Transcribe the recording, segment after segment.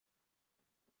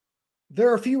There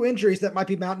are a few injuries that might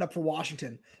be mounting up for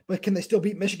Washington, but can they still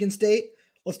beat Michigan State?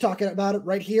 Let's talk about it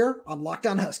right here on Locked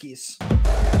On Huskies.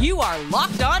 You are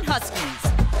Locked On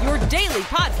Huskies, your daily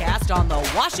podcast on the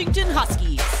Washington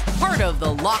Huskies, part of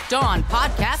the Locked On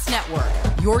Podcast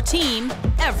Network, your team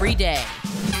every day.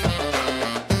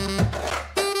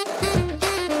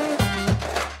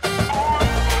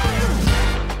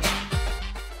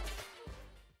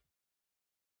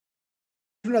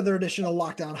 Another edition of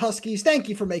Locked On Huskies. Thank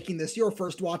you for making this your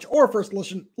first watch or first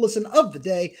listen of the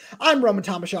day. I'm Roman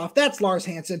Tomashoff. That's Lars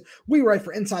Hanson. We write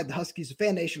for Inside the Huskies of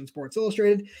Fan Nation Sports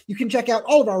Illustrated. You can check out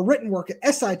all of our written work at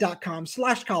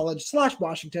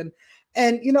si.com/college/Washington.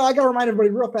 And, I got to remind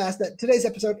everybody real fast that today's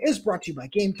episode is brought to you by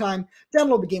Game Time.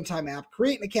 Download the Game Time app,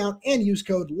 create an account, and use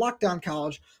code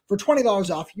LOCKEDONCollege for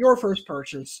 $20 off your first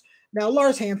purchase. Now,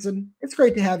 Lars Hanson, it's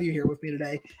great to have you here with me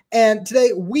today. And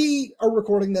today we are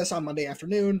recording this on Monday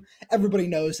afternoon. Everybody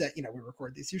knows that, we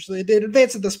record these usually a day in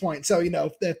advance at this point. So,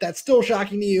 if that's still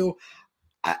shocking to you,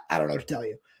 I don't know what to tell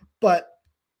you. But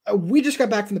we just got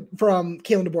back from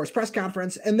Kalen DeBoer's press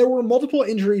conference, and there were multiple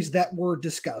injuries that were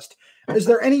discussed. Is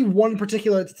there any one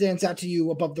particular that stands out to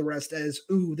you above the rest as,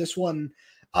 this one,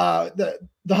 the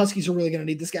Huskies are really going to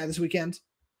need this guy this weekend?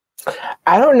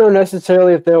 I don't know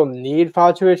necessarily if they'll need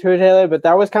Faatui Tuitele, but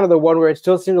that was kind of the one where it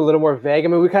still seemed a little more vague. I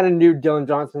mean, we kind of knew Dylan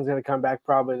Johnson's going to come back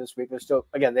probably this week. They're still,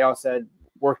 again, they all said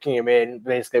working him in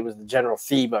basically was the general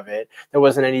theme of it. There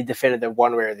wasn't any definitive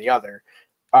one way or the other.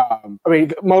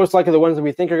 Most likely the ones that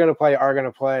we think are going to play are going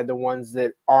to play. The ones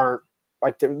that aren't,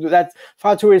 that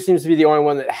Faatui seems to be the only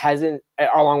one that hasn't,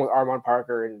 along with Armand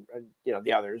Parker and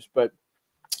the others. But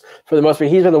for the most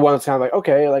part, he's been the one that's kind of like,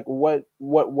 okay,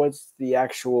 what's the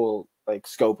actual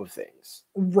scope of things?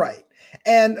 Right.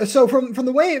 And so from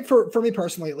the way, for me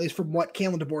personally, at least from what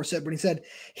Kalen DeBoer said, when he said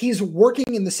he's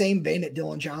working in the same vein at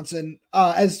Dylan Johnson,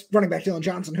 as running back Dylan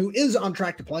Johnson, who is on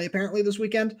track to play apparently this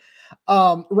weekend.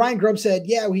 Ryan Grubb said,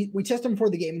 we tested him before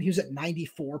the game and he was at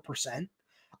 94%.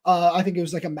 I think it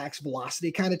was like a max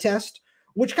velocity kind of test,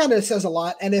 which kind of says a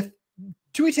lot. And if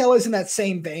Tuitele is in that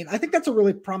same vein, I think that's a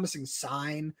really promising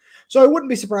sign. So I wouldn't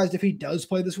be surprised if he does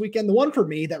play this weekend. The one for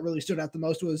me that really stood out the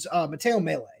most was Matteo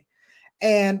Mele.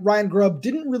 And Ryan Grubb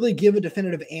didn't really give a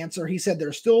definitive answer. He said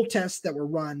there's still tests that were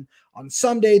run on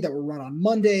Sunday, that were run on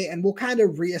Monday, and we'll kind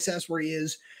of reassess where he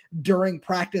is during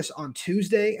practice on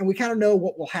Tuesday. And we kind of know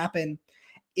what will happen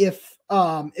if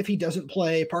he doesn't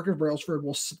play. Parker Brailsford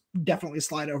will definitely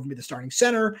slide over to be the starting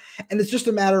center. And it's just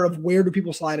a matter of where do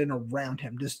people slide in around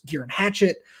him. Does Kieran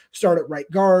Hatchett start at right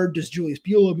guard? Does Julius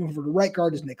Bueller move over to right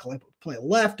guard? Does Nick Kalepo play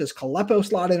left? Does Kalepo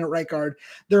slot in at right guard?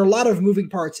 There are a lot of moving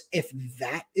parts if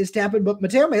that is to happen. But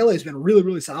Matteo Mele has been really,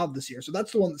 really solid this year. So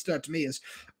that's the one that stood out to me is,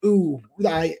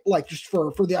 I just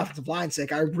for the offensive line's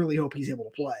sake, I really hope he's able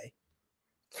to play.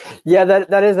 Yeah,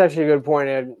 that is actually a good point.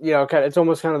 And, it's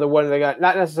almost kind of the one that got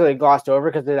not necessarily glossed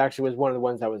over because it actually was one of the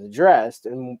ones that was addressed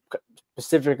and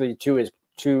specifically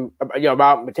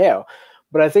about Matteo.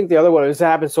 But I think the other one, it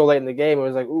happened so late in the game, it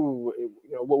was like,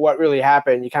 what really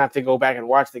happened? You kind of have to go back and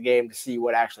watch the game to see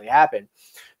what actually happened.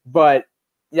 But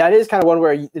yeah, it is kind of one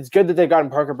where it's good that they've gotten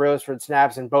Parker Brailsford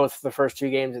snaps in both the first two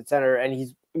games at center, and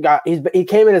he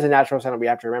came in as a natural center. We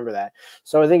have to remember that.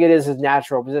 So I think it is his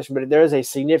natural position, but there is a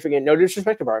significant, no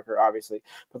disrespect to Parker, obviously,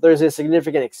 but there's a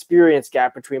significant experience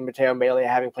gap between Matteo Mele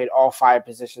having played all five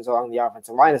positions along the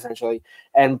offensive line, essentially,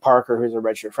 and Parker, who's a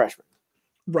redshirt freshman.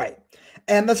 Right.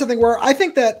 And that's something where I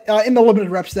think that in the limited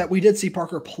reps that we did see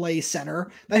Parker play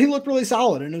center, that he looked really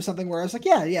solid. And it was something where I was like,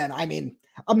 yeah. I mean,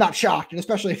 I'm not shocked. And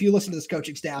especially if you listen to this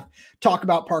coaching staff talk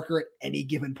about Parker at any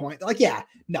given point, they're like,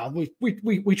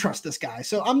 we trust this guy.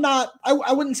 So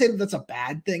I wouldn't say that that's a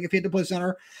bad thing if he had to play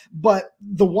center. But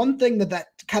the one thing that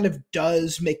kind of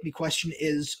does make me question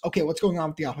is, okay, what's going on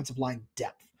with the offensive line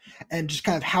depth? And just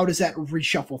kind of how does that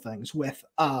reshuffle things with,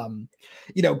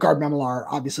 Gard Memelar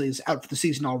obviously is out for the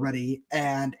season already.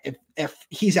 And if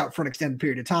he's out for an extended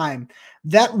period of time,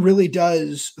 that really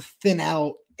does thin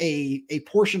out a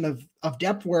portion of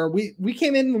depth where we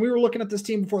came in when we were looking at this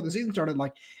team before the season started,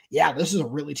 like, yeah, this is a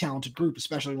really talented group,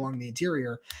 especially along the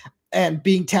interior. And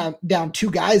being down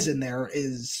two guys in there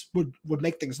would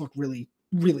make things look really,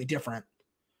 really different.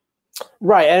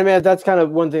 Right. And I mean, that's kind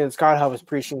of one thing that Scott Huff was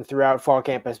preaching throughout fall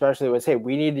camp, especially was, hey,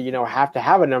 we need to, have to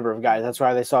have a number of guys. That's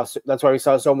why we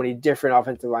saw so many different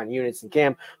offensive line units in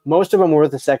camp. Most of them were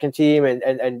with the second team and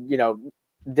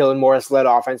Dylan Morris led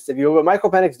offensive view, but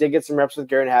Michael Penix did get some reps with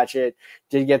Kieran Hatchett,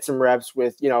 did get some reps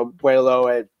with,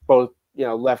 Buelo at both,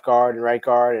 left guard and right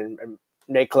guard and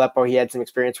Nate Kalepo, he had some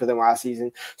experience with him last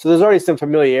season. So there's already some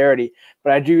familiarity.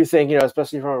 But I do think,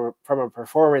 especially from a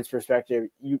performance perspective,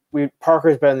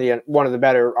 Parker's been one of the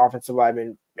better offensive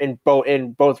linemen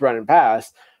in both run and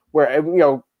pass, where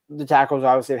the tackles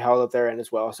obviously have held up their end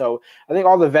as well. So I think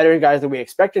all the veteran guys that we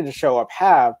expected to show up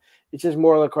have. It's just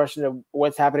more of a question of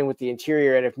what's happening with the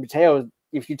interior. And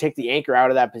if you take the anchor out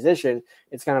of that position,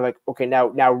 it's kind of like, okay,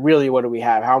 now really what do we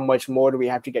have? How much more do we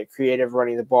have to get creative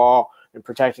running the ball and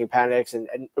protecting Penix?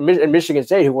 And Michigan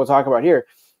State, who we'll talk about here,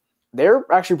 they're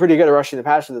actually pretty good at rushing the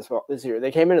passer this year.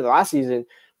 They came into the last season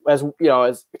as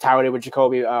touted with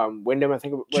Jacoby Wyndham, I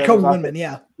think. Jacoby Wyndham,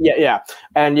 yeah. Yeah.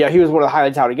 And he was one of the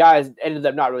highly touted guys, ended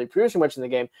up not really producing much in the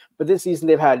game. But this season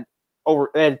they had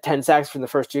 10 sacks from the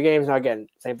first 2 games. Now, again,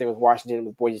 same thing with Washington,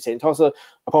 with Boise State and Tulsa,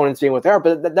 opponents being what they are.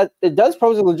 But that it does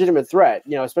pose a legitimate threat,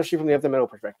 especially from the up the middle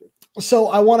perspective. So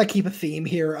I want to keep a theme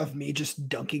here of me just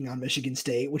dunking on Michigan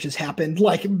State, which has happened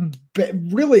like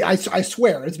really, I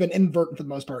swear, it's been inadvertent for the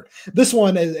most part. This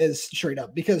one is straight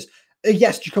up because,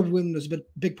 yes, Jacoby Wyndham was a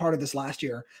big part of this last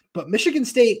year. But Michigan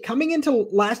State, coming into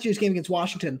last year's game against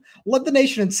Washington, led the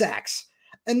nation in sacks.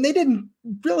 And they didn't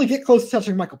really get close to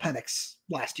touching Michael Penix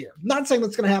last year. Not saying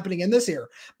that's going to happen again this year,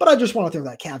 but I just want to throw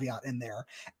that caveat in there.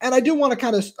 And I do want to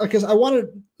kind of, because I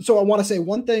want to say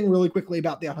one thing really quickly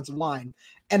about the offensive line,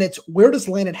 and it's where does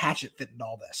Landon Hatchett fit in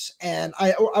all this? And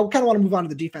I kind of want to move on to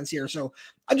the defense here. So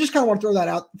I just kind of want to throw that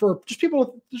out for just people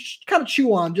to just kind of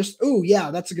chew on. Just, oh yeah,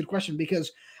 that's a good question,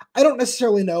 because I don't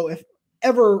necessarily know if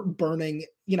ever burning,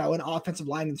 an offensive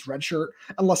lineman's red shirt,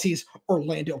 unless he's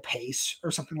Orlando Pace or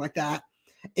something like that,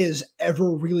 is ever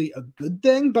really a good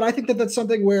thing. But I think that that's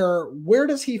something where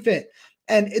does he fit?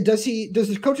 And does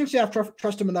the coaching staff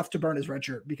trust him enough to burn his red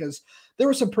shirt? Because there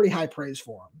was some pretty high praise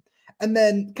for him. And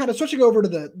then kind of switching over to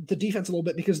the defense a little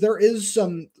bit, because there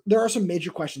are some major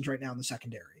questions right now in the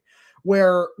secondary,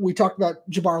 where we talked about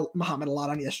Jabbar Muhammad a lot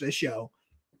on yesterday's show,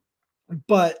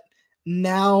 but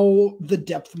now the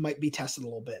depth might be tested a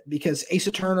little bit, because Asa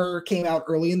Turner came out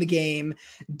early in the game,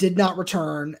 did not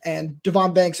return, and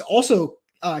Davon Banks also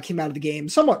came out of the game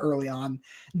somewhat early on,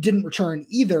 didn't return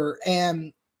either.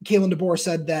 And Kalen DeBoer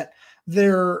said that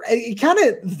that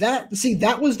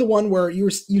was the one where you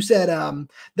said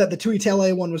that the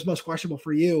Tuitele one was most questionable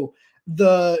for you.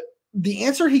 The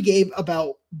answer he gave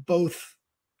about both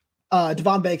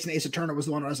Davon Banks and Asa Turner was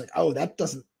the one where I was like, oh, that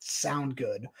doesn't sound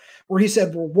good. Where he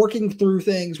said, we're working through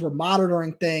things, we're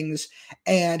monitoring things,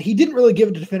 and he didn't really give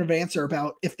a definitive answer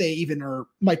about if they even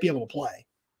might be able to play.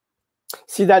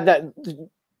 See how do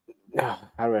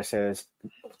I say this?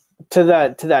 To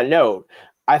that note,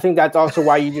 I think that's also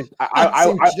why you just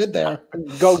I did there.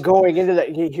 Going into that,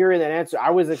 hearing that answer, I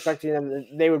was expecting them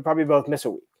they would probably both miss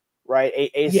a week, right?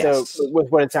 Asa yes. With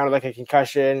what it sounded like a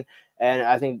concussion, and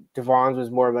I think Devon's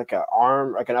was more of like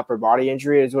an upper body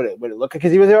injury is what it looked like,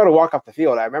 because he was able to walk off the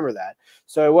field. I remember that,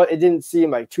 so it didn't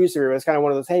seem like too severe. It was kind of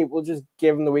one of those, hey, we'll just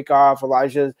give him the week off.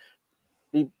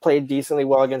 He played decently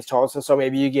well against Tulsa, so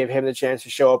maybe you give him the chance to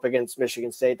show up against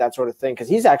Michigan State, that sort of thing, because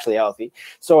he's actually healthy.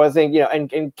 So I think,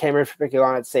 and Cameron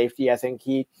Ficulon at safety, I think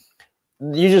you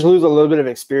just lose a little bit of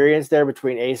experience there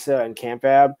between Asa and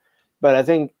Campab. But I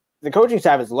think the coaching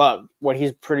staff has loved what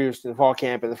he's produced in fall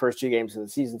camp in the first 2 games of the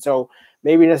season. So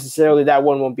maybe necessarily that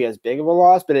one won't be as big of a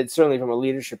loss, but it's certainly from a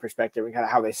leadership perspective and kind of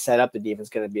how they set up the defense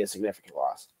going to be a significant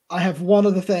loss. I have one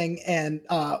other thing, and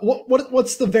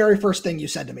what's the very first thing you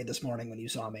said to me this morning when you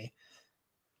saw me?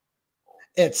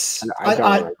 It's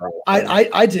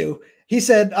I do. He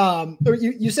said, or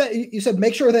you said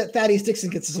make sure that Thaddeus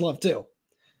Dixon gets his love too,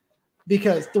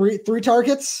 because three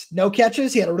targets, no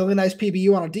catches. He had a really nice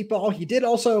PBU on a deep ball. He did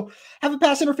also have a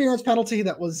pass interference penalty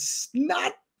that was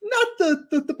not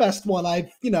the best one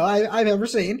I've ever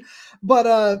seen,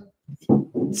 but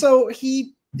so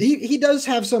he does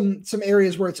have some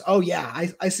areas where it's, oh yeah,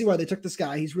 I see why they took this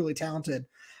guy. He's really talented.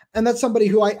 And that's somebody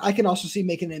who I can also see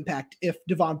make an impact if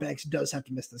Davon Banks does have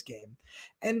to miss this game.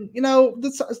 And,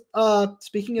 that's,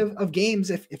 speaking of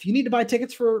games, if you need to buy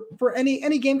tickets for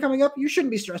any game coming up, you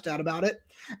shouldn't be stressed out about it.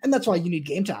 And that's why you need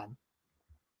Game Time.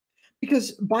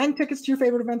 Because buying tickets to your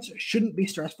favorite events shouldn't be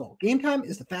stressful. Game Time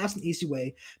is the fast and easy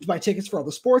way to buy tickets for all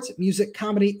the sports, music,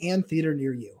 comedy, and theater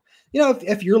near you.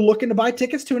 If you're looking to buy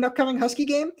tickets to an upcoming Husky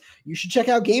game, you should check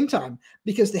out Game Time,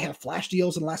 because they have flash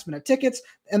deals and last-minute tickets,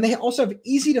 and they also have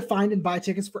easy-to-find and buy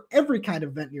tickets for every kind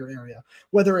of event in your area,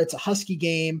 whether it's a Husky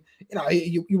game,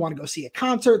 you want to go see a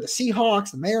concert, the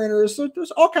Seahawks, the Mariners, so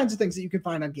there's all kinds of things that you can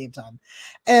find on Game Time.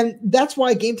 And that's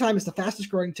why Game Time is the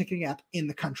fastest-growing ticketing app in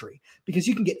the country, because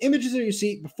you can get images of your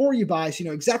seat before you buy, so you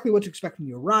know exactly what to expect when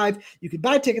you arrive. You can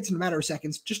buy tickets in a matter of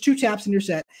seconds, just 2 taps and you're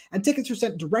set, and tickets are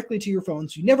sent directly to your phone,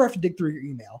 so you never have to dig through your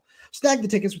email. Snag the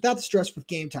tickets without the stress with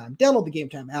Game Time. Download the Game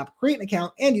Time app, create an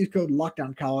account, and use code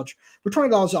LOCKEDONCollege for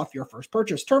 $20 off your first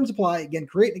purchase. Terms apply. Again,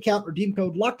 create an account, redeem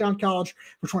code LOCKEDONCollege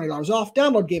for $20 off.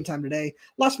 Download Game Time today.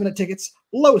 Last minute tickets,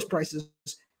 lowest prices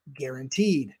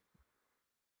guaranteed.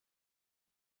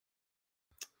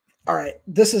 All right,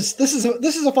 this is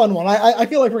a fun one. I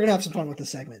feel like we're gonna have some fun with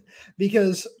this segment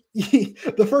because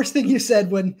the first thing you said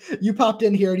when you popped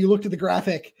in here and you looked at the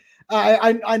graphic,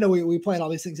 I know we plan all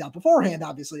these things out beforehand,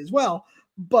 obviously as well.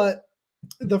 But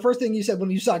the first thing you said when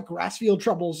you saw grass field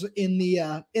troubles in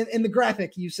the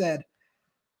graphic, you said,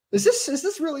 "Is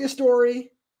this really a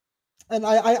story?" And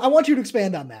I want you to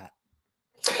expand on that.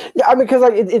 Yeah, I mean, because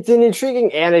like it's an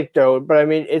intriguing anecdote, but I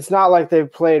mean, it's not like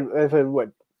they've played what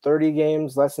 30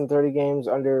 games, less than 30 games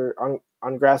on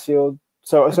grass field.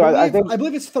 So I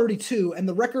believe it's 32, and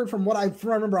the record from what I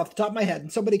remember off the top of my head,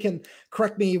 and somebody can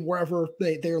correct me wherever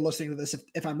they're listening to this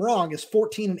if I'm wrong, is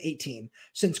 14 and 18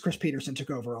 since Chris Peterson took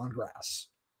over on grass.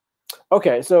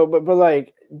 Okay, so but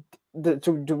like,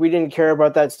 we didn't care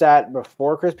about that stat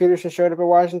before Chris Peterson showed up at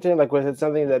Washington? Like, was it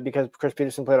something that because Chris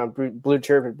Peterson played on blue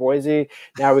turf at Boise,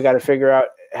 now we got to figure out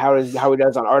how he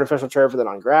does on artificial turf and then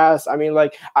on grass? I mean,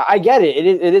 like, I get it.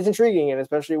 It is intriguing, and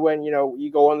especially when you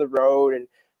go on the road and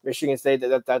Michigan State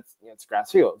that's it's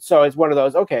grass field. So it's one of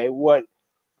those, okay, what?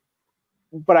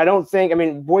 But I don't think. I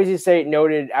mean, Boise State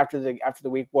noted after their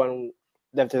week one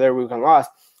loss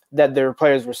that their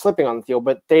players were slipping on the field,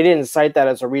 but they didn't cite that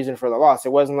as a reason for the loss.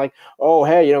 It wasn't like, oh,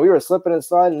 hey, we were slipping and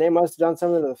sliding, and they must have done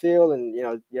something to the field, and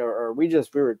or we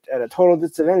were at a total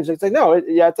disadvantage. It's like, no,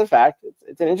 it's a fact.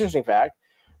 It's an interesting fact,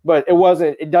 but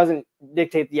it doesn't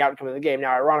dictate the outcome of the game.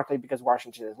 Now, ironically, because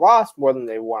Washington has lost more than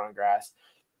they won on grass,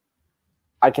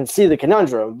 I can see the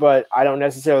conundrum, but I don't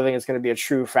necessarily think it's going to be a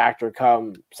true factor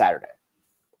come Saturday.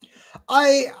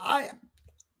 I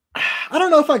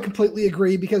don't know if I completely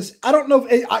agree because I don't know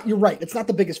if you're right. It's not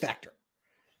the biggest factor.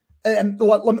 And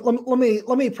let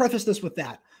me preface this with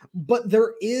that. But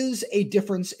there is a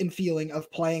difference in feeling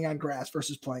of playing on grass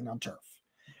versus playing on turf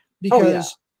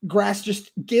because grass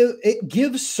just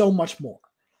gives so much more.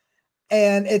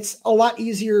 And it's a lot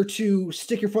easier to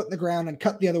stick your foot in the ground and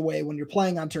cut the other way when you're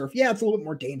playing on turf. Yeah, it's a little bit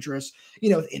more dangerous,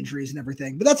 with injuries and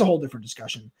everything, but that's a whole different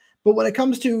discussion. But when it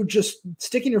comes to just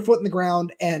sticking your foot in the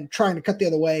ground and trying to cut the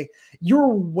other way, you're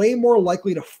way more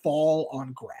likely to fall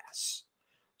on grass.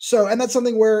 So, and that's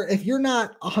something where if you're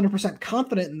not 100%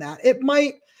 confident in that, it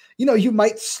might, you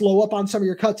might slow up on some of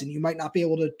your cuts and you might not be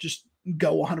able to just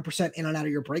go 100% in and out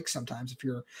of your breaks sometimes if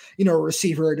you're, a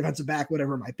receiver or defensive back,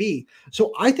 whatever it might be.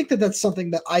 So I think that that's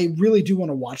something that I really do want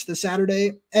to watch this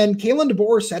Saturday. And Kalen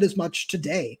DeBoer said as much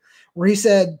today, where he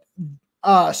said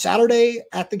Saturday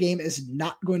at the game is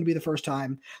not going to be the first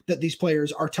time that these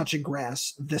players are touching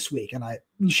grass this week. And I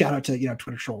shout out to,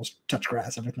 Twitter trolls, touch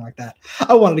grass, everything like that.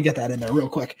 I wanted to get that in there real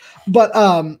quick. But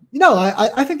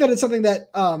I think that it's something that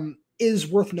is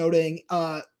worth noting.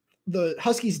 The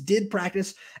Huskies did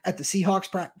practice at the Seahawks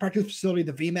practice facility,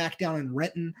 the VMAC down in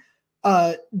Renton,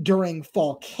 during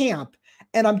fall camp.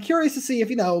 And I'm curious to see if,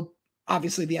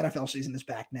 obviously the NFL season is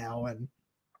back now and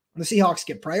the Seahawks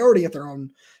get priority at their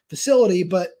own facility,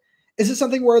 but is it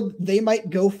something where they might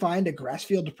go find a grass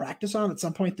field to practice on at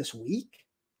some point this week?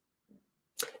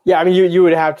 Yeah, I mean, you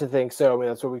would have to think so. I mean,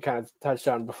 that's what we kind of touched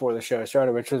on before the show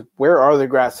started, which was where are the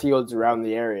grass fields around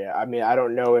the area? I mean, I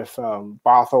don't know if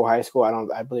Bothell High School,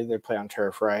 I believe they play on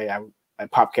turf, right?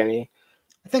 At Pop Kenny.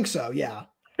 I think so, yeah.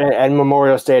 And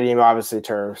Memorial Stadium, obviously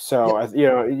turf. So,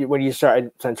 when you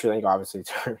start CenturyLink, obviously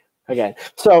turf. Again,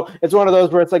 so it's one of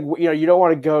those where it's like, you don't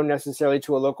want to go necessarily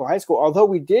to a local high school. Although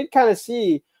we did kind of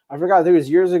see, I forgot, it was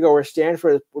years ago where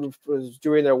Stanford was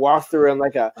doing their walkthrough in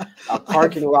like a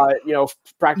parking lot,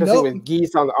 practicing with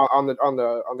geese on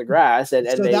the grass. And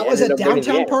so that was a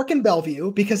downtown park in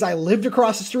Bellevue because I lived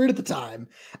across the street at the time.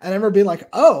 And I remember being like,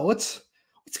 oh, what's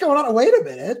going on? Wait a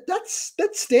minute. That's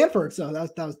Stanford. So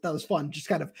that was fun. Just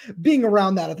kind of being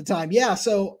around that at the time. Yeah.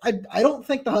 So I don't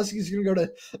think the Huskies are going to go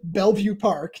to Bellevue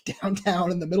Park downtown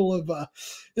in the middle of,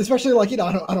 especially like,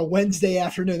 on a Wednesday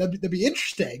afternoon. That'd be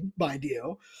interesting, mind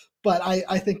you. But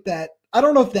I think that, I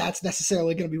don't know if that's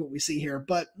necessarily going to be what we see here,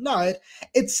 but no,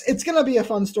 it's going to be a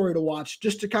fun story to watch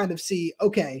just to kind of see,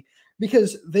 okay,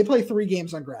 because they play 3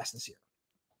 games on grass this year.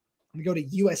 We go to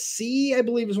USC, I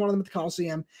believe is one of them at the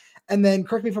Coliseum. And then,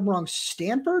 correct me if I'm wrong,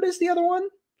 Stanford is the other one?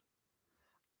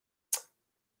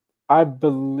 I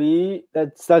believe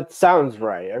that sounds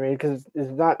right. I mean, because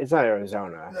it's not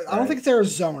Arizona. I don't think it's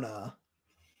Arizona.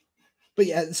 But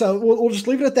yeah, so we'll just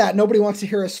leave it at that. Nobody wants to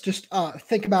hear us just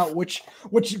think about which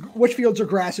fields are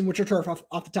grass and which are turf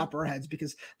off the top of our heads,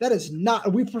 because that is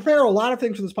not. We prepare a lot of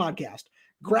things for this podcast.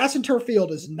 Grass and turf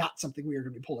field is not something we are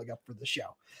going to be pulling up for the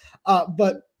show.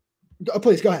 But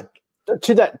please go ahead.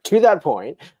 To that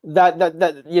point, that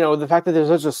the fact that there's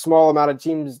such a small amount of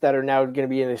teams that are now going to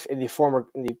be in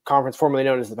the conference formerly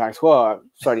known as the Pac-12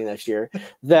 starting next year,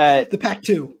 that the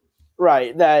Pac-2,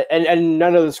 right? That and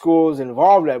none of the schools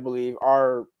involved, I believe,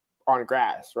 are on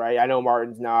grass, right? I know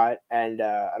Martin's not, and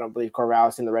I don't believe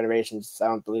Corvallis in the renovations. I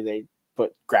don't believe they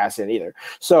put grass in either.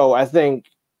 So I think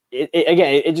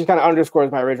it just kind of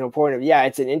underscores my original point of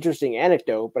it's an interesting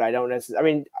anecdote, but I don't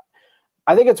necessarily. I mean,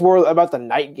 I think it's more about the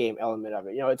night game element of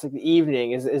it. It's like the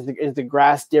evening. Is the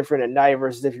grass different at night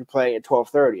versus if you're playing at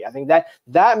 12:30? I think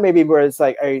that may be where it's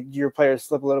like your players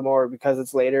slip a little more because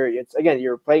it's later. It's again,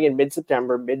 you're playing in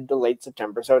mid-September, mid to late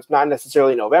September, so it's not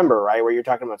necessarally November, right? Where you're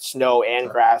talking about snow and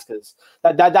grass, because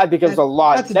that becomes a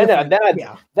lot. Then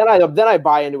I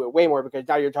buy into it way more, because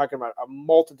now you're talking about a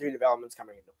multitude of elements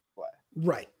coming into play.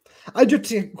 Right. I just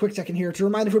take a quick second here to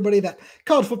remind everybody that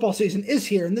college football season is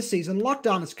here, and this season, Locked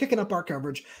On is kicking up our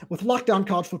coverage with Locked On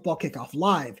College Football Kickoff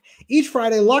Live. Each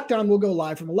Friday, Locked On will go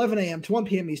live from 11 a.m. to 1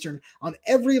 p.m. Eastern on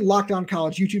every Locked On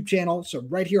College YouTube channel. So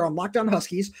right here on Locked On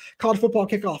Huskies, College Football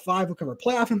Kickoff Live will cover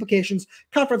playoff implications,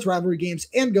 conference rivalry games,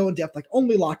 and go in depth like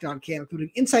only Locked On can,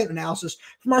 including insight and analysis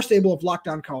from our stable of Locked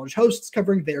On College hosts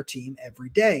covering their team every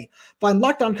day. Find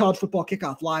Locked On College Football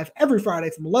Kickoff Live every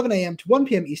Friday from 11 a.m. to 1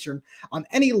 p.m. Eastern on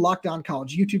any Locked On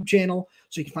College YouTube channel.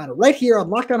 So you can find it right here on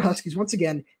Locked On Huskies. Once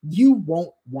again, you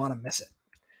won't want to miss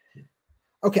it.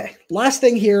 Okay, last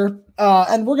thing here,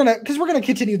 and we're gonna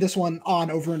continue this one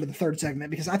on over into the third segment,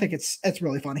 because I think it's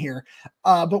really fun here.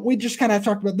 But we just kind of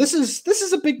talked about this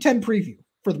is a Big Ten preview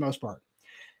for the most part.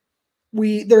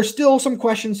 There's still some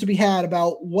questions to be had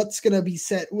about what's going to be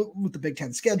set with the Big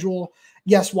Ten schedule.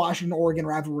 Yes, Washington-Oregon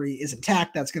rivalry is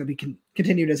intact. That's going to be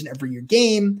continued as an every-year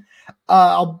game.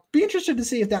 I'll be interested to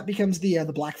see if that becomes the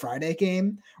Black Friday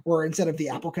game, or instead of the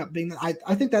Apple Cup being. I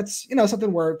think that's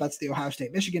something where that's the Ohio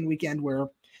State-Michigan weekend where,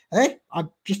 hey, I'm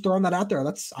just throwing that out there.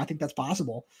 I think that's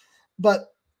possible.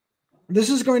 But this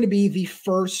is going to be the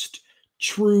first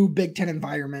true Big Ten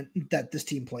environment that this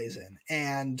team plays in,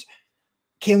 and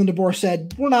Kalen DeBoer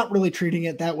said, we're not really treating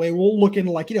it that way. We'll look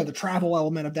into the travel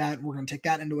element of that. We're going to take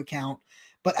that into account.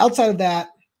 But outside of that,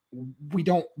 we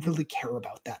don't really care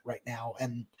about that right now.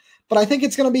 But I think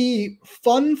it's going to be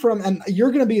fun and you're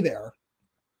going to be there.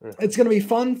 It's going to be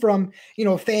fun from,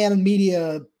 fan and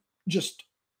media, just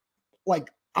like,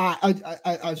 I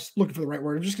was looking for the right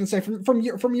word. I'm just going to say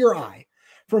from your eye,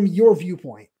 from your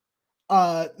viewpoint,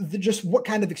 just what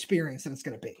kind of experience that it's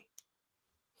going to be.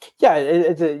 Yeah,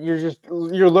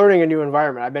 you're learning a new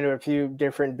environment. I've been to a few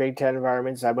different Big Ten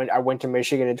environments. I went to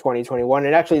Michigan in 2021,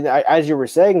 and actually, as you were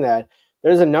saying that,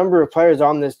 there's a number of players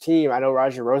on this team. I know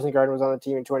Roger Rosengarten was on the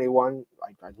team in 21.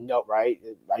 I know, right?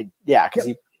 Because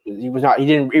he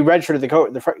redshirted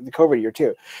the COVID year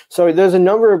too. So there's a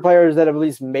number of players that have at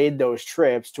least made those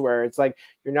trips to where it's like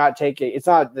it's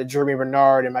not the Jeremy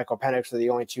Bernard and Michael Penix are the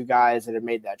only two guys that have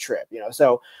made that trip,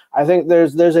 So I think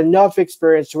there's enough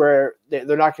experience to where they're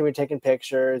not going to be taking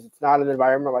pictures. It's not an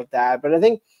environment like that. But I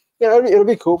think, it'll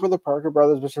be cool for the Parker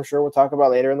brothers, which I'm sure we'll talk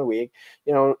about later in the week,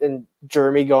 and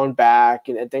Jeremy going back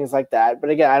and things like that.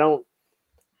 But again,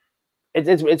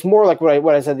 it's more like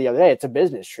what I said the other day. It's a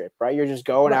business trip, right? You're just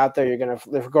going out there.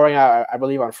 They're going out, I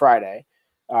believe, on Friday,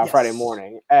 Friday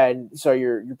morning, and so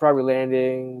you're probably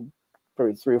landing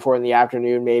probably 3 or 4 in the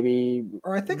afternoon, maybe.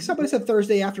 Or I think somebody said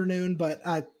Thursday afternoon, but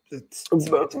it's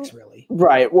semantics, really.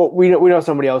 Right. Well, we know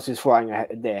somebody else who's flying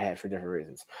a day ahead for different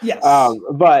reasons. Yes.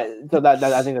 But so that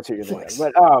I think that's what you're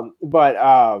thinking.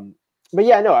 But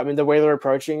yeah, no, I mean, the way they're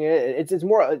approaching it, it's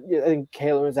more, I think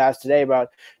Kalen was asked today about,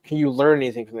 can you learn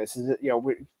anything from this? Is it,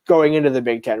 going into the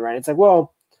Big Ten, right? It's like,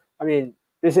 well, I mean,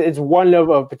 it's one of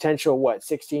a potential,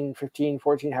 16, 15,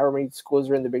 14, however many schools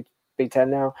are in the Big Ten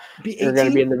now. You're going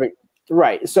to be in the Big,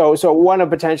 right. So one of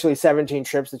potentially 17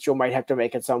 trips that you might have to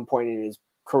make at some point in his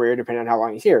career, depending on how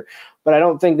long he's here. But I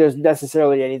don't think there's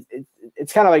necessarily any,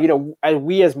 it's kind of like,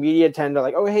 we as media tend to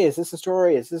like, oh, hey, is this a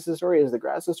story? Is this a story? Is the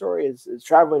grass a story? Is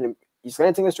traveling to East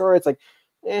Lansing a story? It's like,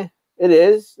 it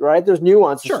is, right? There's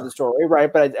nuances to the story,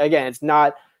 right? But again, it's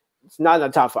not in the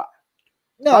top 5.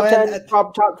 No,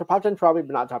 top 10 probably,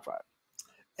 but not top 5.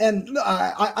 And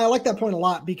I like that point a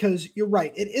lot, because you're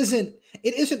right. It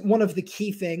isn't one of the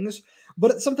key things,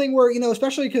 but it's something where,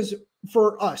 especially because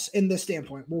for us in this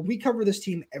standpoint, where we cover this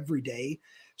team every day,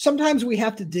 sometimes we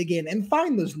have to dig in and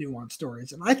find those nuanced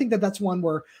stories. And I think that that's one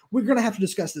where we're going to have to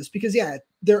discuss this, because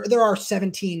there are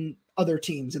 17 other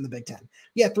teams in the Big Ten.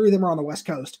 Yeah, 3 of them are on the West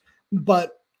Coast,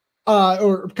 but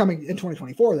or coming in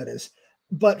 2024, that is.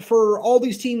 But for all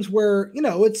these teams where,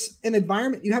 it's an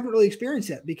environment you haven't really experienced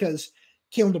yet, because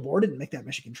Kalen DeBoer didn't make that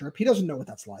Michigan trip. He doesn't know what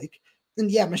that's like. And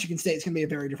yeah, Michigan State is going to be a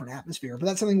very different atmosphere, but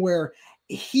that's something where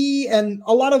he and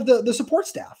a lot of the support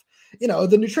staff,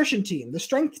 the nutrition team, the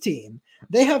strength team,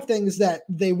 they have things that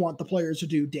they want the players to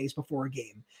do days before a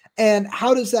game. And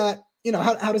how does that,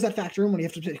 how does that factor in when you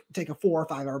have to take a 4 or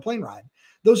 5 hour plane ride?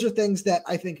 Those are things that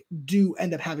I think do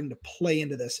end up having to play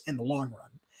into this in the long run.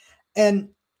 And,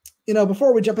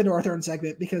 before we jump into our third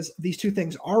segment, because these two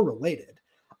things are related,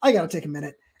 I got to take a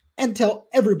minute and tell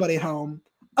everybody at home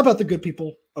about the good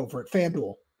people over at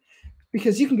FanDuel.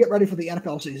 Because you can get ready for the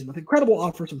NFL season with incredible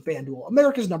offers from FanDuel,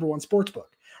 America's #1 sportsbook.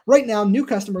 Right now, new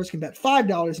customers can bet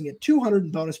 $5 and get $200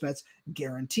 in bonus bets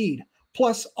guaranteed.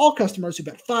 Plus, all customers who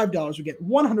bet $5 will get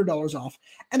 $100 off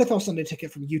NFL Sunday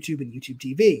Ticket from YouTube and YouTube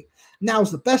TV. Now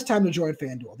is the best time to join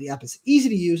FanDuel. The app is easy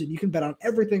to use, and you can bet on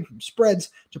everything from spreads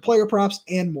to player props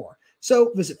and more.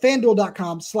 So visit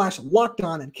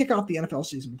FanDuel.com/LockedOn and kick off the NFL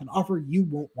season with an offer you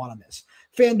won't want to miss.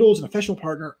 FanDuel is an official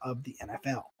partner of the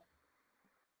NFL.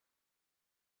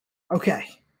 Okay,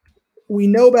 we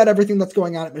know about everything that's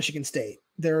going on at Michigan State.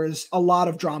 There's a lot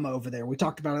of drama over there. We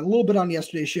talked about it a little bit on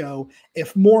yesterday's show.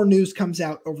 If more news comes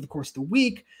out over the course of the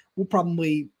week, we'll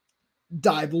probably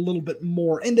dive a little bit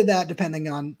more into that, depending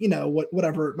on,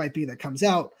 whatever it might be that comes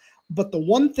out. But the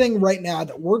one thing right now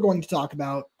that we're going to talk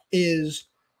about is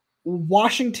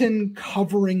Washington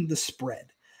covering the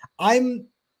spread.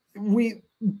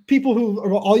 People who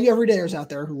are all you everydayers out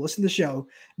there who listen to the show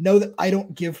know that I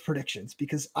don't give predictions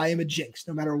because I am a jinx.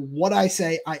 No matter what I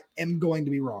say, I am going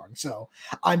to be wrong. So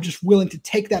I'm just willing to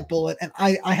take that bullet, and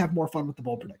I have more fun with the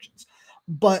bold predictions.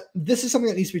 But this is something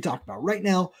that needs to be talked about. Right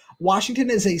now,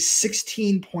 Washington is a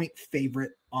 16-point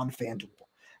favorite on FanDuel.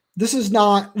 This is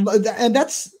not, and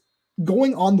that's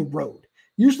going on the road.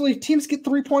 Usually teams get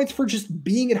 3 points for just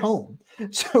being at home.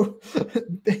 So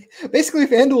basically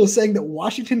FanDuel is saying that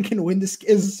Washington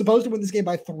is supposed to win this game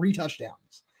by 3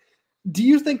 touchdowns. Do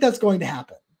you think that's going to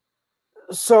happen?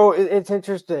 So it's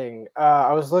interesting.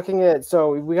 I was looking at,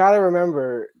 so we got to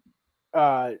remember,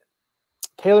 Kalen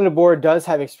DeBoer does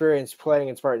have experience playing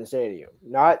in Spartan Stadium.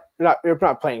 Not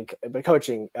playing, but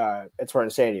coaching at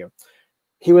Spartan Stadium.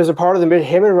 He was a part of him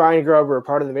and Ryan Grubb were a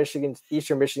part of the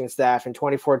Eastern Michigan staff in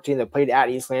 2014 that played at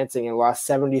East Lansing and lost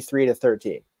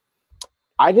 73-13.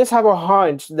 I just have a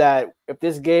hunch that if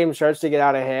this game starts to get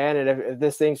out of hand and if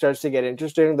this thing starts to get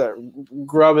interesting, that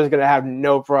Grubb is going to have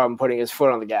no problem putting his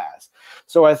foot on the gas.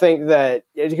 So I think that,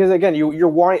 because again,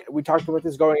 we talked about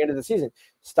this going into the season,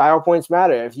 style points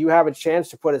matter. If you have a chance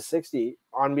to put a 60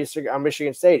 on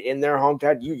Michigan State in their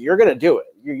hometown, you're going to do it.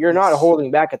 You're not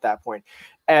holding back at that point.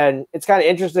 And it's kind of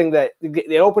interesting that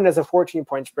they opened as a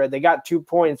 14-point spread. They got 2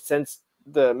 points since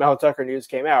the Mel Tucker news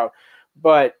came out,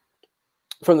 but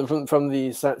from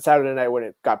the Saturday night when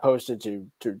it got posted to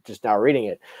just now reading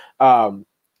it,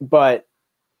 but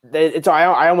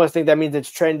I almost think that means it's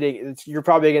trending. You're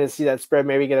probably going to see that spread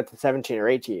maybe get up to 17 or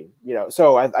 18.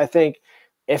 So I think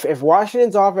if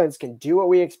Washington's offense can do what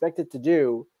we expect it to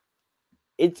do,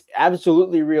 it's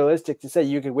absolutely realistic to say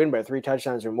you could win by 3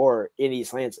 touchdowns or more in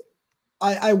East Lansing.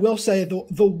 I will say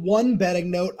the one betting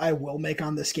note I will make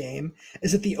on this game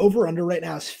is that the over-under right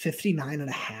now is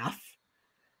 59.5.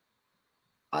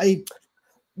 I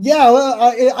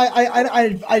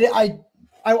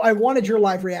wanted your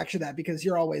live reaction to that because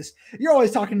you're always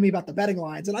talking to me about the betting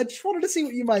lines, and I just wanted to see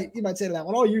what you might say to that.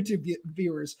 When all YouTube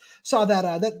viewers saw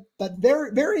that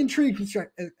very very intrigued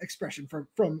expression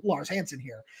from Lars Hanson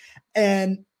here,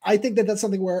 and I think that that's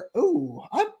something where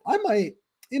I might.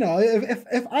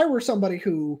 If I were somebody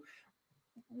who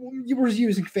was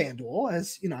using FanDuel,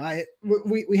 as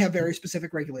we have very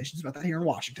specific regulations about that here in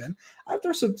Washington, I'd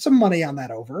throw some money on that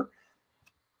over.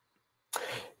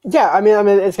 Yeah, I mean,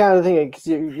 it's kind of the thing because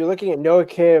you're looking at Noah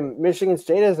Kim. Michigan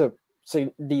State has a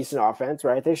decent offense,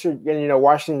 right? They should,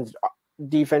 Washington's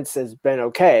defense has been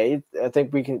okay. I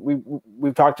think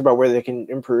we've talked about where they can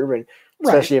improve, and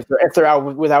especially if they're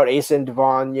out without Asa and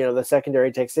Davon, the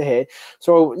secondary takes a hit.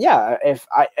 So yeah,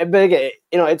 but again,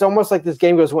 it's almost like this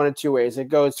game goes one of two ways. It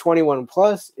goes 21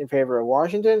 plus in favor of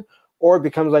Washington, or it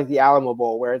becomes like the Alamo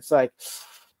Bowl where it's like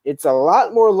it's a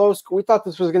lot more low score. We thought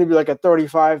this was going to be like a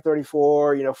 35-34,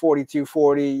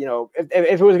 42-40.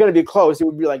 If it was going to be close, it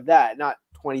would be like that, not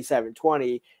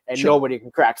 27-20, and nobody can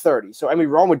crack 30. So I mean,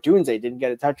 Rome Dunze didn't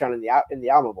get a touchdown in the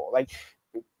Alamo Bowl. Like,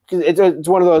 it's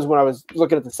one of those when I was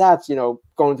looking at the stats,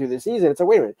 going through the season, it's like,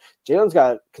 wait a minute, Jalen's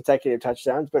got consecutive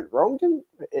touchdowns, but Rome didn't.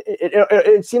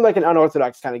 It seemed like an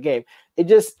unorthodox kind of game. It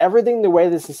just everything the way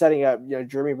this is setting up,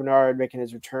 Jeremy Bernard making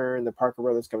his return, the Parker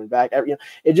brothers coming back,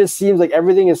 it just seems like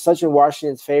everything is such in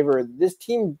Washington's favor. This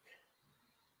team,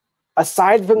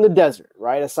 aside from the desert,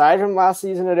 right, aside from last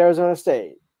season at Arizona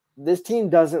State, this team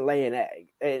doesn't lay an egg.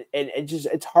 And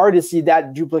it's hard to see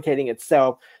that duplicating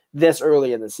itself this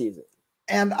early in the season.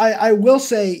 And I will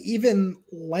say, even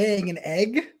laying an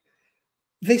egg,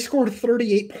 they scored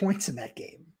 38 points in that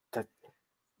game.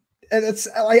 And that's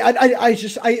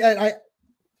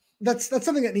that's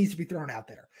something that needs to be thrown out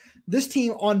there. This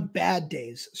team on bad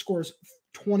days scores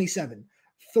 27,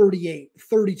 38,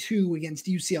 32 against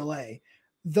UCLA.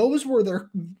 Those were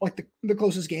the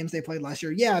closest games they played last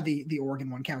year. Yeah, the Oregon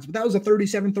one counts, but that was a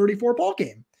 37-34 ball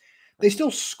game. They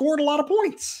still scored a lot of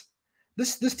points.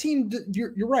 This team,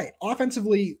 you're right.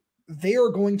 Offensively, they are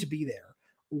going to be there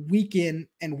week in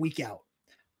and week out.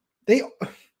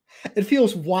 It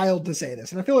feels wild to say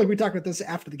this, and I feel like we talked about this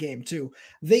after the game too.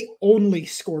 They only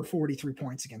scored 43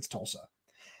 points against Tulsa.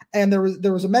 And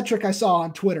there was a metric I saw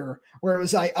on Twitter where it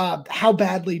was like, how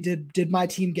badly did my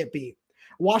team get beat?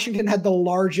 Washington had the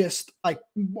largest, like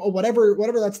whatever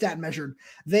that stat measured.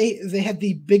 They had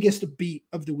the biggest beat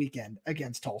of the weekend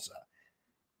against Tulsa.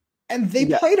 And they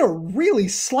played a really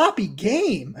sloppy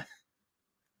game.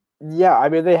 Yeah, I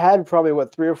mean, they had probably,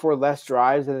 3 or 4 less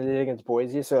drives than they did against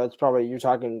Boise. So that's probably, you're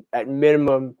talking at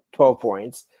minimum 12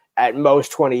 points, at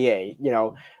most 28. You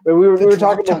know, but we were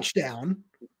talking touchdown.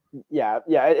 Yeah.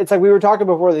 It's like we were talking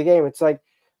before the game. It's like,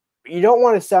 you don't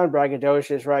want to sound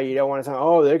braggadocious, right? You don't want to sound,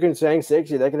 oh, they can hang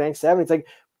 60, they can hang 70. It's like,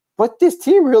 but this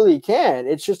team really can.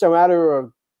 It's just a matter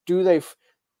of, do they,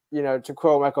 to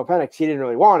quote Michael Penix, he didn't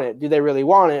really want it. Do they really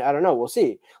want it? I don't know. We'll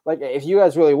see. Like, if you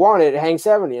guys really want it, hang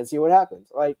 70 and see what happens.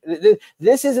 Like,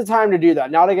 this is a time to do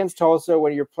that. Not against Tulsa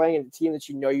when you're playing a team that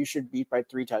you should beat by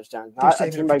 3 touchdowns. Not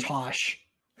a team like Tosh.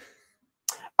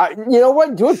 You know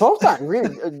what? Do it both times.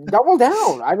 Really, double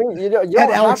down. I mean, you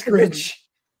had Alex Grinch.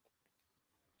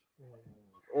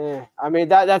 I mean,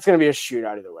 that's going to be a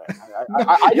shootout either way.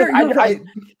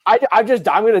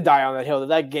 I'm going to die on that hill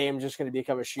that game's just going to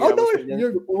become a shootout,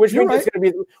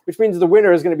 which means the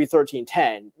winner is going to be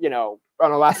 13-10,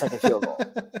 on a last-second field goal.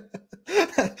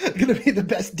 Going to be the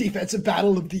best defensive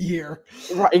battle of the year.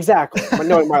 Right, exactly. But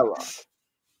knowing my luck.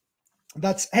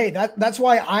 That's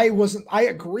why I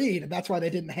agreed. That's why they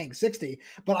didn't hang 60,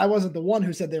 but I wasn't the one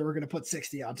who said they were going to put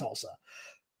 60 on Tulsa.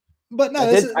 But no,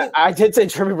 I did say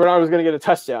Jeremy Bernard was going to get a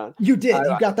touchdown. You did.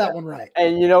 You got that one right.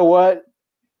 And you know what?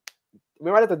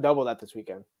 We might have to double that this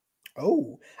weekend.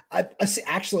 Oh, I see.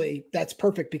 Actually, that's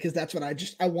perfect because that's what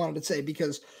I wanted to say,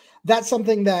 because that's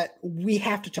something that we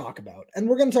have to talk about, and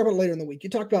we're going to talk about it later in the week. You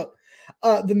talked about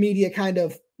the media kind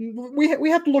of. We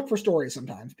have to look for stories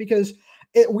sometimes because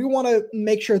we want to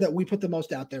make sure that we put the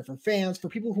most out there for fans, for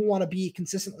people who want to be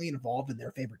consistently involved in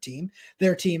their favorite team,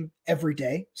 their team every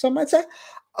day. Some might say.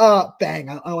 Bang.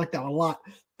 I like that one a lot.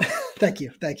 Thank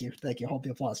you. Hold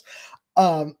the applause.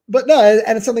 But no,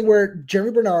 and it's something where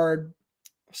Jeremy Bernard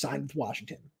signed with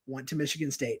Washington, went to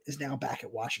Michigan State, is now back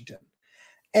at Washington.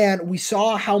 And we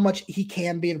saw how much he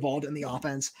can be involved in the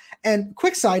offense. And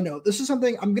quick side note, this is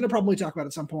something I'm going to probably talk about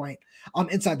at some point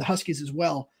Inside the Huskies as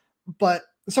well. But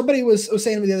somebody was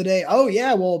saying to me the other day, oh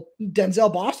yeah, well,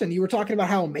 Denzel Boston, you were talking about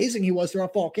how amazing he was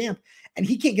throughout fall camp and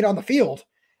he can't get on the field.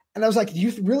 And I was like, do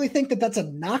you really think that that's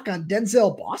a knock on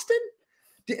Denzel Boston?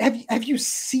 Have you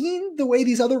seen the way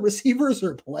these other receivers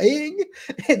are playing?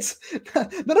 It's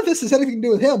none of this has anything to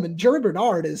do with him. And Jeremy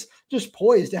Bernard is just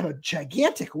poised to have a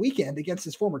gigantic weekend against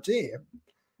his former team.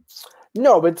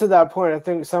 No, but to that point, I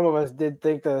think some of us did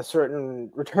think that a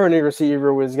certain returning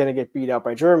receiver was going to get beat up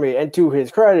by Jeremy. And to his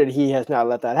credit, he has not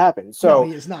let that happen. So no,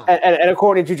 he is not. And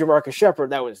according to Jamarcus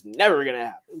Shepard, that was never going to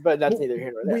happen. But that's neither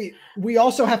here nor there. We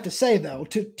also have to say, though,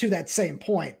 to that same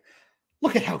point,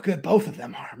 look at how good both of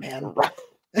them are, man. Right.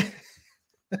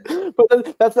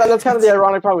 But that's kind of the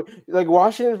ironic part. Like,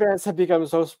 Washington fans have become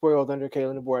so spoiled under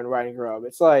Kalen DeBoer and Ryan Grubb.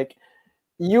 It's like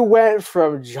you went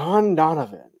from John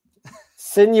Donovan,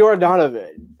 Senor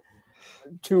Donovan,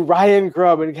 to Ryan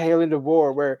Grubb and Kalen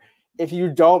DeBoer, where if you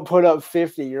don't put up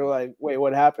 50, you're like, wait,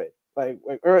 what happened?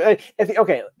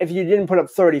 If you didn't put up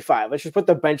 35, let's just put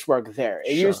the benchmark there.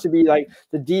 It used to be like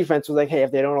the defense was like, hey,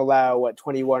 if they don't allow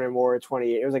 21 or more,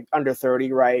 28, it was like under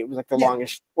 30, right? It was like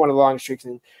one of the longest streaks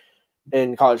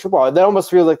in college football. That almost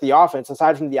feels like the offense,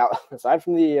 aside from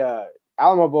the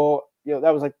Alamo Bowl,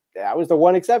 that was the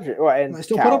one exception. Well, and I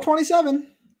still put up 27.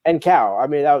 And Cal. I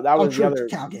mean, that was the other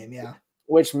Cal game, yeah.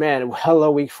 Which, man,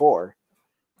 hello week 4.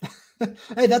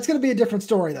 Hey, that's going to be a different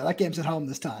story, though. That game's at home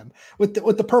this time with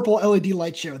the purple LED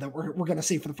light show that we're going to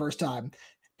see for the first time.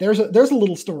 There's a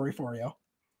little story for you,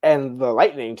 and the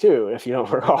lightning too. If you don't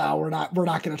recall, we're not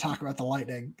going to talk about the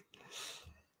lightning.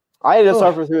 I had to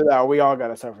suffer through that. We all got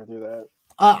to suffer through that.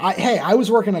 I was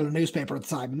working at a newspaper at the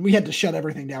time, and we had to shut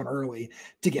everything down early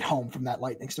to get home from that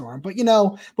lightning storm. But,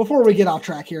 before we get off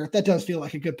track here, that does feel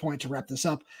like a good point to wrap this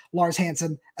up. Lars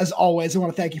Hanson, as always, I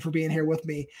want to thank you for being here with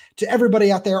me. To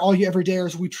everybody out there, all you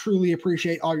everydayers, we truly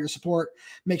appreciate all your support.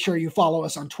 Make sure you follow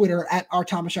us on Twitter at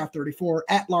 @Tomashoff34,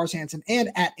 at Lars Hanson,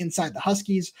 and at Inside the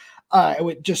Huskies.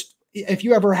 If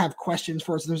you ever have questions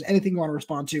for us, if there's anything you want to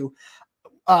respond to,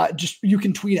 you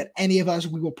can tweet at any of us.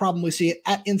 We will probably see it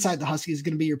at Inside the Huskies is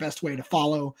going to be your best way to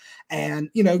follow. And,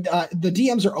 the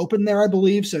DMs are open there, I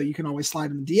believe. So you can always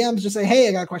slide in the DMs, just say, hey,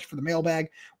 I got a question for the mailbag,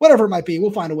 whatever it might be.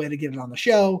 We'll find a way to get it on the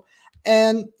show.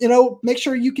 And, make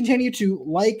sure you continue to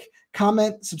like,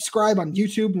 comment, subscribe on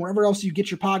YouTube and wherever else you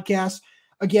get your podcasts.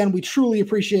 Again, we truly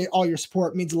appreciate all your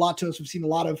support. It means a lot to us. We've seen a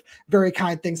lot of very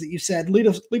kind things that you said. Leave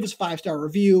us a 5-star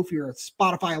review. If you're a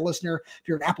Spotify listener, if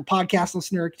you're an Apple Podcast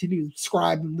listener, continue to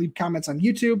subscribe and leave comments on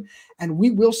YouTube. And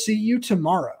we will see you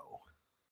tomorrow.